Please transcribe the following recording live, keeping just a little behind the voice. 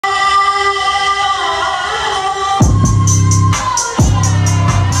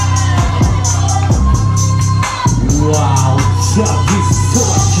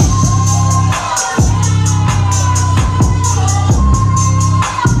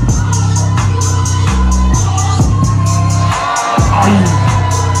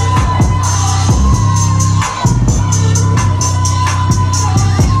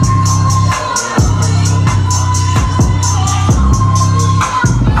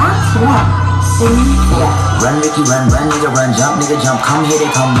Run, Ricky, run, nigga, run, jump, come, here they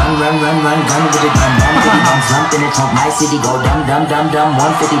come, run, gun with the gun, bum, bitty, bum, slump in the trunk, my city go dumb, 151,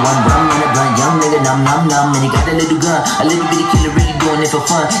 rum in a blunt, young nigga, numb, and he got a little gun, a little bitty killer, really doing it for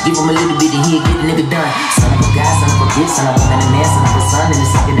fun, give him a little bit and he'll get the nigga done, son of a guy, son of a bitch, son of a man, and man, son of a son, and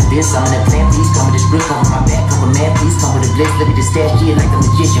it's like in the bitch, I'm in the plan, please come with this brick over my back, cover man, please come with a blitz, look at this stash, shit like a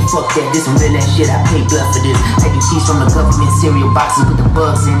magician, fuck that, this some real ass shit, I pay blood for this, take you cheese from the government cereal boxes with the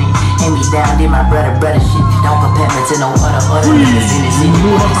bugs in it, hand me down, did my brother shit. Don't compare me to no other niggas in the city.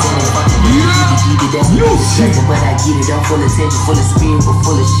 But I get it, I'm full of attention, full of spirit, but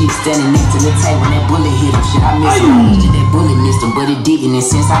full of shit. Standing next to the tank when that bullet hit him. Shit, I miss him. That bullet missed him, but it didn't. And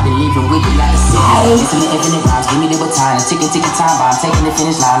since I've been living with it like a sinner, listen to infinite rhymes, give me the time. Ticking time bomb, taking the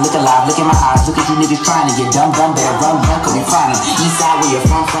finish line. Look alive, look in my eyes, look at you niggas trying to get dumb, better run, cause we find them. East side where you're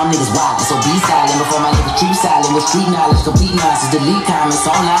from niggas wild. So be silent before my niggas treat silent. With street knowledge, complete nonsense, delete comments,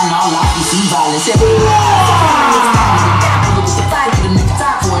 online, all life, you see violence.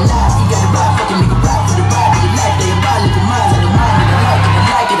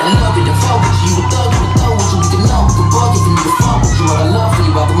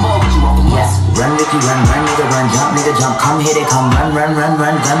 Run, Ricky, run, nigga, run, jump, come, here they come, run, gun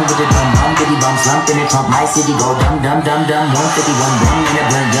with the gun, bum, bitty, bum, slump in the trunk, my city go dumb, 151, rum in a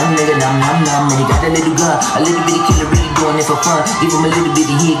blunt, young nigga, numb, and he got a little gun, a little bitty killer, really doing it for fun, give him a little bit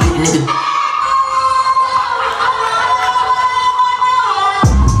and he'll get the nigga.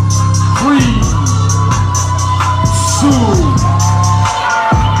 3, 2、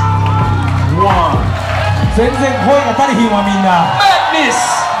1全然声が足りひんわみんな。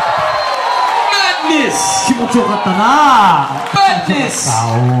Madness! 気持ちよかったな。Madness! あ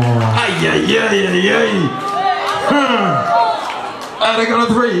いやいやいやいやい。あれから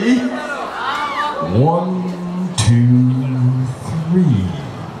3、1